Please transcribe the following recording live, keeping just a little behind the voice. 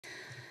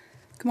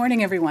Good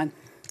morning, everyone.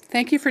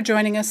 Thank you for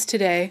joining us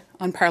today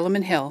on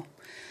Parliament Hill.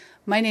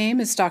 My name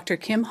is Dr.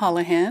 Kim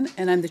Hollihan,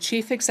 and I'm the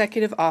Chief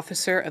Executive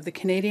Officer of the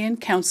Canadian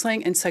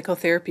Counselling and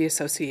Psychotherapy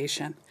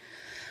Association,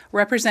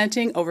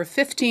 representing over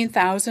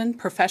 15,000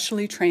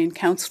 professionally trained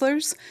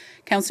counsellors,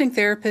 counselling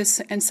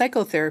therapists, and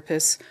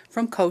psychotherapists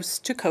from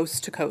coast to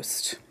coast to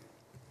coast.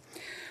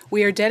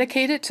 We are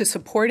dedicated to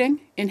supporting,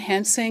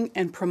 enhancing,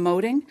 and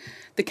promoting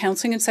the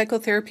counselling and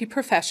psychotherapy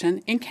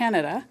profession in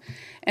Canada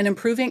and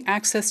improving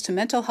access to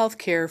mental health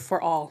care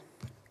for all.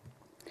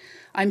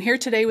 I'm here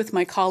today with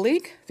my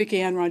colleague,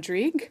 Vicki-Anne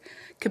Rodrigue,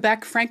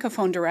 Quebec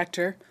Francophone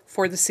Director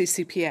for the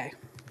CCPA.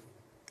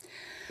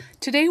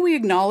 Today we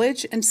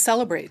acknowledge and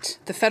celebrate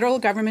the federal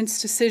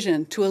government's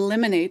decision to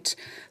eliminate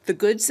the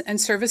Goods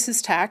and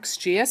Services Tax,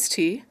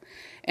 GST,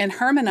 and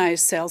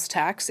harmonized sales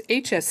tax,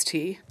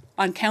 HST,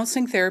 on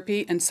counselling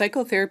therapy and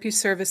psychotherapy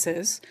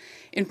services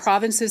in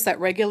provinces that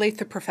regulate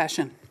the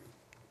profession.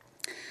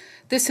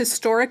 This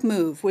historic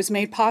move was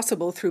made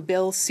possible through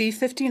Bill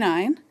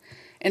C-59,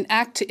 an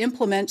act to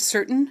implement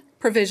certain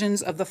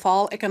provisions of the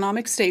Fall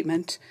Economic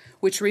Statement,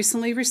 which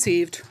recently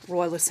received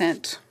royal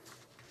assent.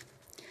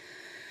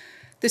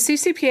 The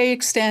CCPA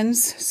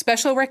extends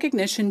special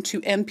recognition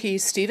to MP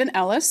Stephen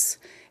Ellis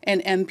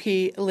and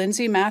MP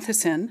Lindsay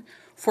Matheson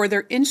for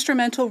their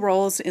instrumental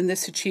roles in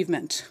this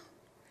achievement.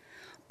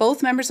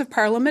 Both members of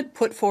Parliament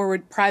put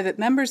forward private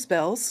members'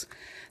 bills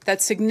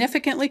that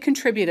significantly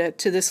contributed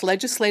to this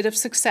legislative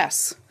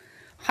success,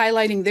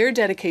 highlighting their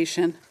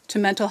dedication to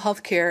mental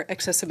health care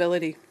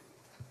accessibility.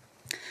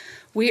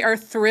 We are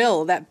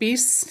thrilled that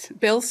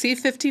Bill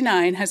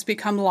C-59 has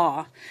become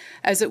law,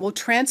 as it will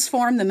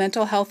transform the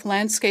mental health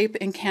landscape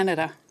in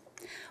Canada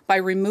by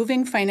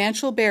removing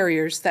financial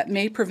barriers that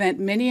may prevent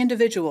many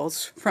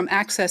individuals from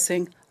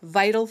accessing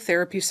vital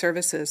therapy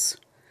services.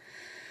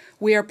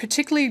 We are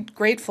particularly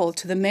grateful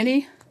to the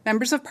many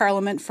members of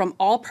Parliament from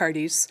all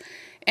parties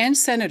and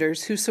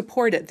senators who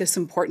supported this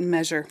important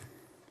measure.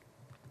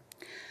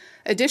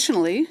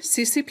 Additionally,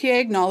 CCPA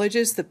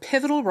acknowledges the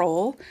pivotal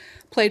role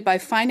played by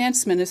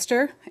Finance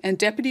Minister and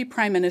Deputy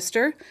Prime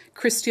Minister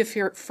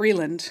Chrystia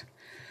Freeland.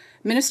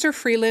 Minister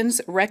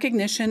Freeland's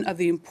recognition of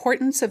the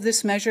importance of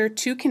this measure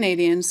to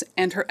Canadians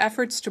and her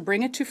efforts to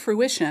bring it to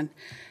fruition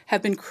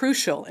have been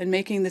crucial in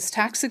making this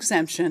tax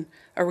exemption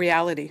a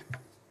reality.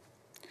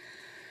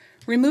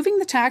 Removing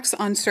the tax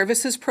on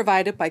services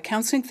provided by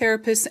counselling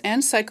therapists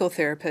and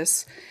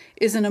psychotherapists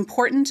is an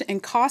important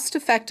and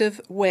cost-effective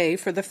way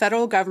for the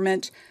federal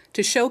government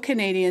to show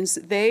Canadians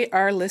they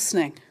are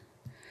listening.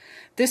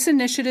 This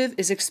initiative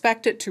is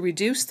expected to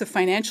reduce the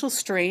financial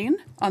strain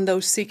on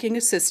those seeking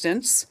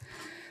assistance,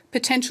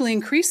 potentially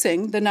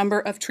increasing the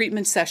number of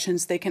treatment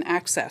sessions they can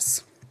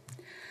access.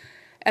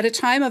 At a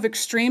time of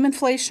extreme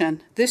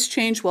inflation, this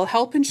change will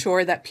help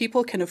ensure that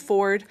people can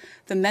afford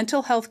the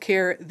mental health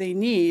care they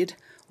need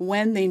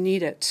when they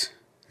need it,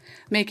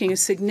 making a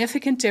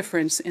significant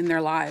difference in their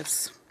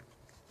lives.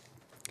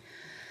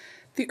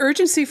 The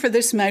urgency for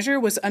this measure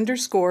was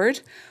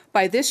underscored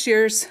by this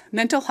year's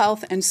Mental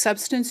Health and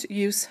Substance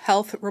Use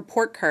Health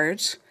Report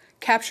Cards,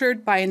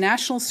 captured by a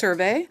national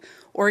survey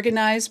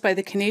organized by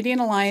the Canadian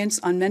Alliance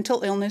on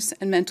Mental Illness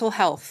and Mental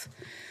Health,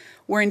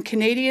 wherein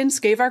Canadians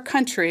gave our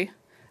country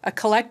a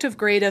collective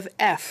grade of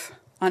F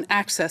on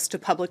access to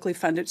publicly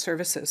funded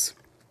services.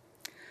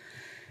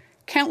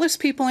 Countless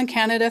people in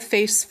Canada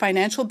face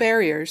financial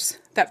barriers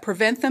that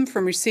prevent them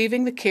from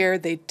receiving the care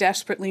they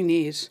desperately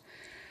need,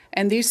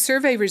 and these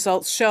survey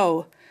results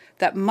show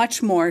that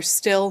much more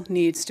still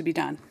needs to be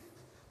done.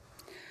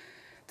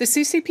 The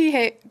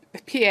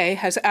CCPA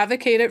has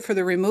advocated for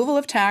the removal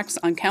of tax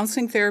on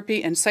counselling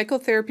therapy and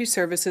psychotherapy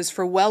services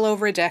for well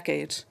over a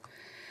decade.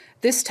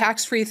 This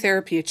tax-free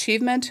therapy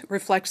achievement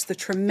reflects the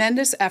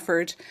tremendous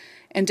effort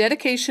and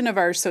dedication of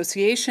our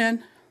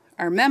association,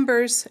 our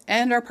members,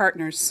 and our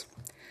partners.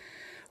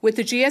 With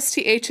the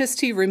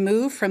GST-HST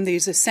removed from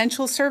these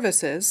essential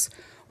services,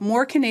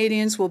 more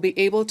Canadians will be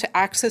able to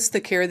access the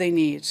care they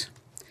need.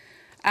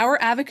 Our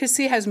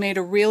advocacy has made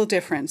a real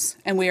difference,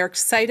 and we are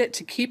excited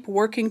to keep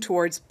working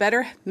towards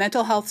better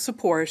mental health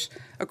support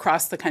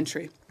across the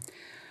country.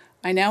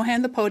 I now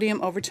hand the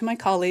podium over to my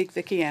colleague,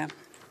 Vicki-Anne.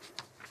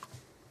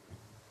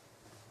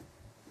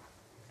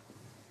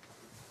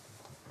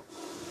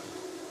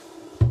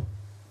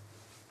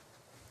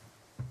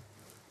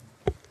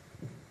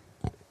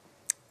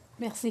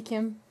 Merci,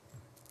 Kim.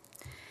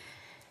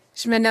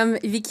 Je me nomme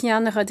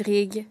Vicki-Anne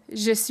Rodrigue.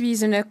 Je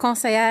suis une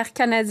conseillère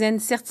canadienne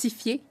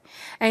certifiée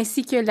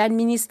ainsi que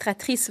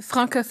l'administratrice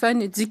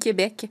francophone du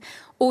Québec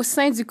au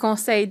sein du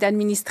conseil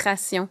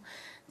d'administration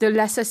de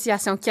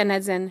l'Association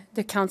canadienne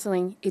de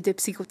Counselling et de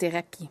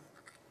psychothérapie.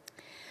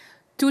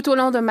 Tout au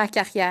long de ma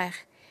carrière,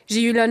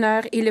 j'ai eu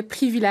l'honneur et le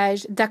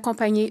privilège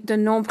d'accompagner de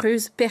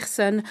nombreuses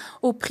personnes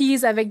aux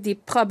prises avec des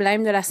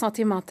problèmes de la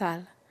santé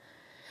mentale,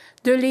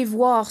 de les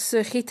voir se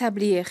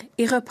rétablir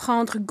et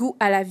reprendre goût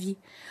à la vie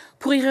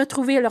pour y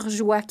retrouver leur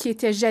joie qui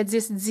était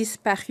jadis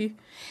disparue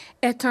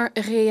est un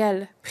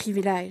réel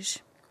privilège.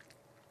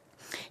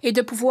 Et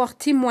de pouvoir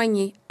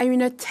témoigner à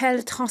une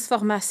telle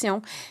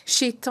transformation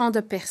chez tant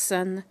de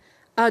personnes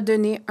a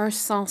donné un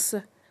sens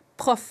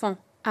profond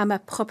à ma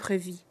propre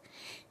vie.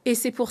 Et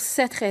c'est pour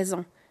cette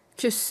raison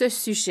que ce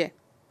sujet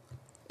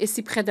est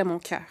si près de mon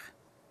cœur.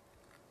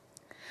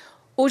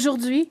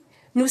 Aujourd'hui,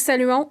 nous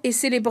saluons et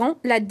célébrons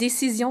la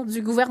décision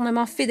du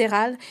gouvernement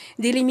fédéral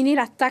d'éliminer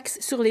la taxe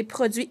sur les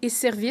produits et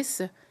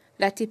services,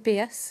 la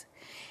TPS,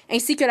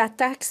 ainsi que la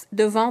taxe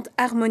de vente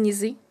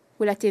harmonisée,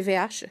 ou la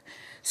TVH,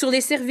 sur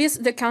les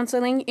services de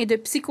counseling et de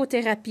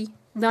psychothérapie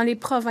dans les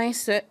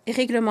provinces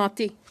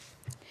réglementées.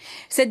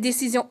 Cette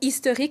décision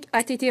historique a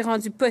été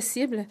rendue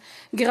possible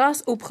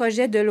grâce au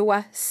projet de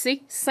loi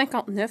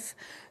C-59,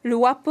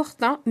 loi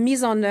portant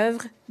mise en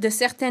œuvre de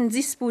certaines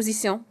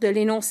dispositions de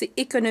l'énoncé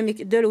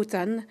économique de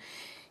l'automne,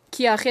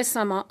 qui a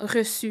récemment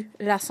reçu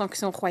la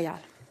sanction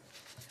royale.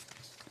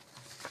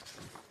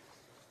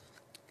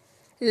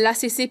 La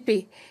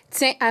CCP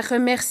tient à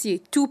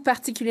remercier tout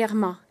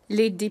particulièrement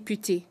les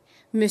députés,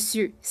 M.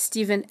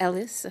 Stephen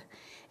Ellis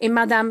et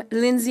Mme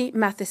Lindsay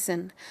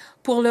Matheson,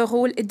 pour le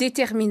rôle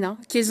déterminant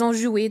qu'ils ont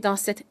joué dans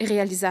cette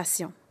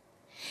réalisation.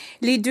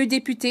 Les deux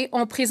députés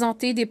ont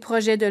présenté des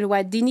projets de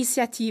loi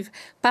d'initiative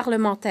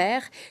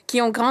parlementaire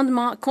qui ont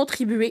grandement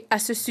contribué à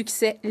ce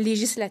succès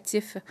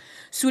législatif,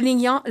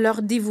 soulignant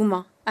leur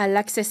dévouement à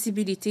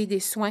l'accessibilité des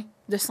soins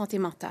de santé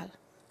mentale.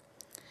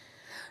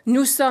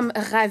 Nous sommes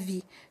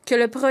ravis que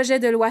le projet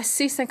de loi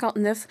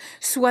C-59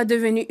 soit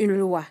devenu une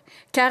loi,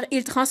 car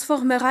il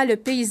transformera le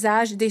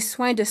paysage des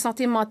soins de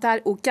santé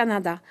mentale au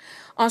Canada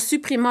en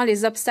supprimant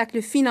les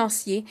obstacles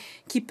financiers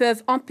qui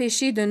peuvent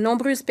empêcher de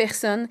nombreuses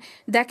personnes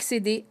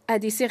d'accéder à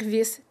des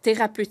services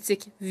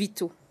thérapeutiques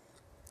vitaux.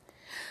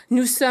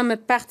 Nous sommes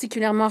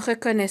particulièrement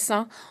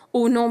reconnaissants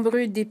aux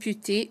nombreux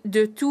députés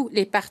de tous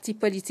les partis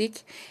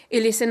politiques et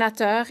les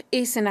sénateurs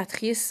et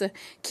sénatrices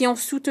qui ont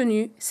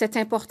soutenu cette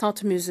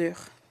importante mesure.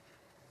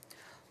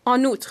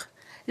 En outre,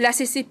 la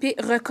CCP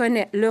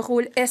reconnaît le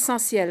rôle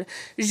essentiel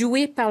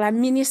joué par la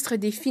ministre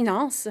des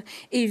Finances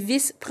et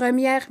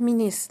vice-première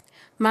ministre,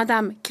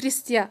 Mme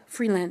Chrystia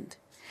Freeland.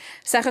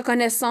 Sa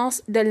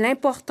reconnaissance de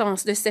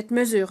l'importance de cette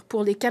mesure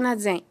pour les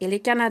Canadiens et les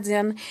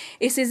Canadiennes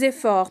et ses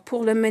efforts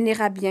pour le mener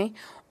à bien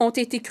ont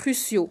été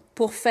cruciaux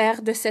pour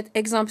faire de cette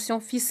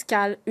exemption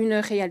fiscale une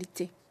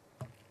réalité.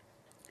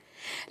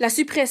 La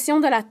suppression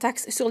de la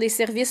taxe sur les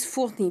services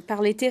fournis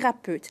par les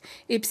thérapeutes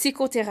et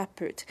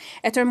psychothérapeutes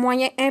est un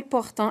moyen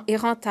important et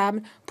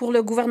rentable pour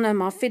le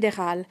gouvernement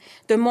fédéral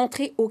de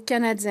montrer aux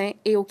Canadiens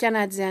et aux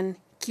Canadiennes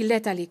qu'il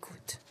est à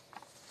l'écoute.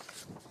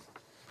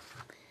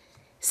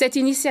 Cette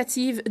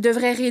initiative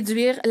devrait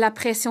réduire la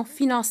pression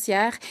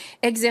financière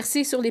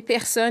exercée sur les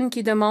personnes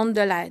qui demandent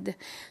de l'aide,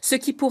 ce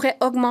qui pourrait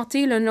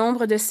augmenter le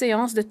nombre de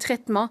séances de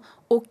traitement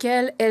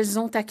auxquelles elles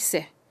ont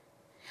accès.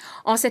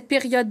 En cette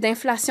période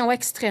d'inflation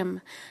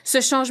extrême, ce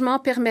changement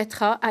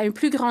permettra à un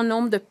plus grand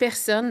nombre de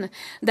personnes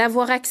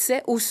d'avoir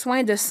accès aux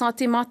soins de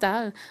santé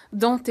mentale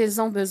dont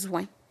elles ont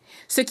besoin,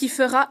 ce qui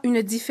fera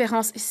une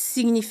différence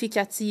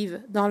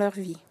significative dans leur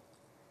vie.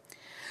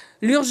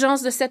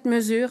 L'urgence de cette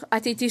mesure a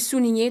été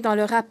soulignée dans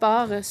le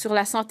rapport sur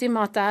la santé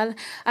mentale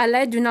à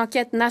l'aide d'une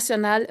enquête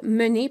nationale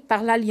menée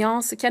par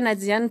l'Alliance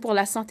canadienne pour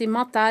la santé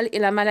mentale et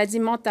la maladie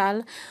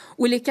mentale,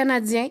 où les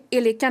Canadiens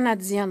et les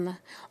Canadiennes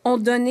ont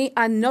donné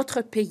à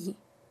notre pays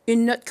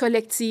une note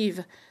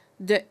collective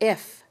de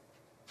F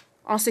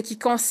en ce qui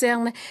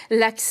concerne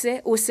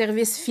l'accès aux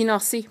services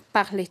financés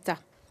par l'État.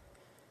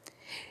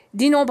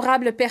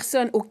 D'innombrables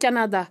personnes au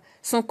Canada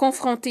sont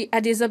confrontées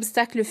à des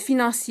obstacles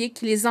financiers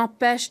qui les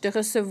empêchent de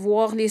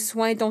recevoir les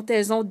soins dont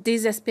elles ont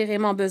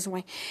désespérément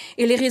besoin.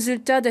 Et les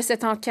résultats de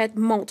cette enquête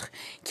montrent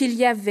qu'il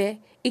y avait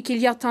et qu'il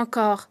y a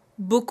encore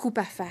beaucoup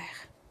à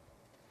faire.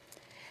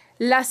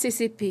 La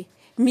CCP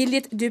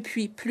milite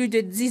depuis plus de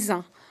 10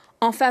 ans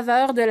en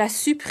faveur de la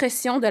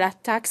suppression de la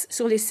taxe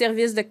sur les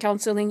services de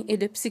counseling et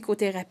de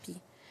psychothérapie.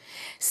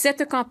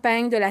 Cette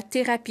campagne de la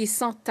thérapie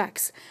sans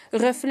taxe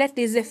reflète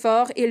les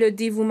efforts et le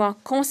dévouement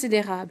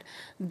considérable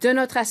de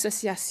notre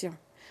association,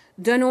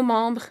 de nos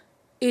membres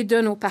et de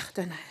nos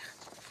partenaires.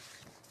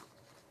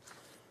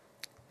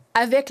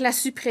 Avec la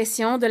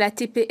suppression de la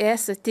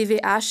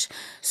TPS-TVH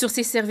sur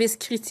ces services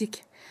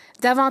critiques,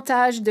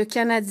 davantage de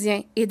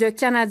Canadiens et de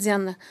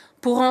Canadiennes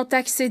pourront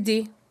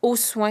accéder aux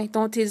soins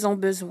dont ils ont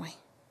besoin.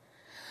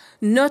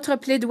 Notre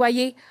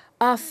plaidoyer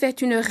a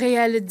fait une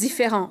réelle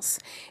différence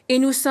et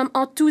nous sommes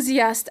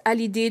enthousiastes à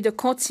l'idée de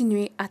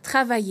continuer à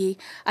travailler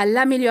à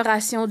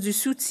l'amélioration du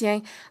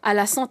soutien à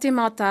la santé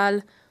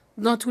mentale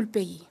dans tout le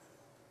pays.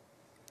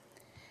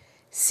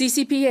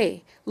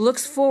 CCPA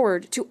looks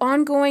forward to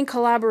ongoing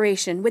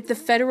collaboration with the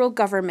federal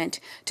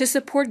government to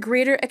support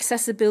greater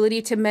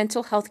accessibility to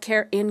mental health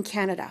care in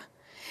Canada.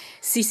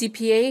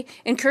 CCPA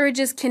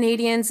encourages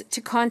Canadians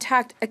to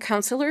contact a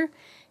counselor,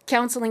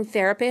 counseling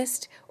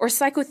therapist, or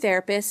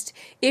psychotherapist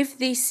if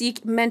they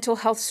seek mental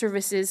health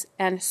services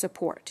and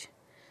support.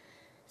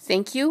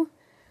 Thank you.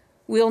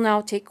 We'll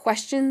now take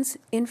questions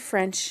in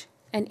French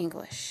and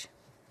English.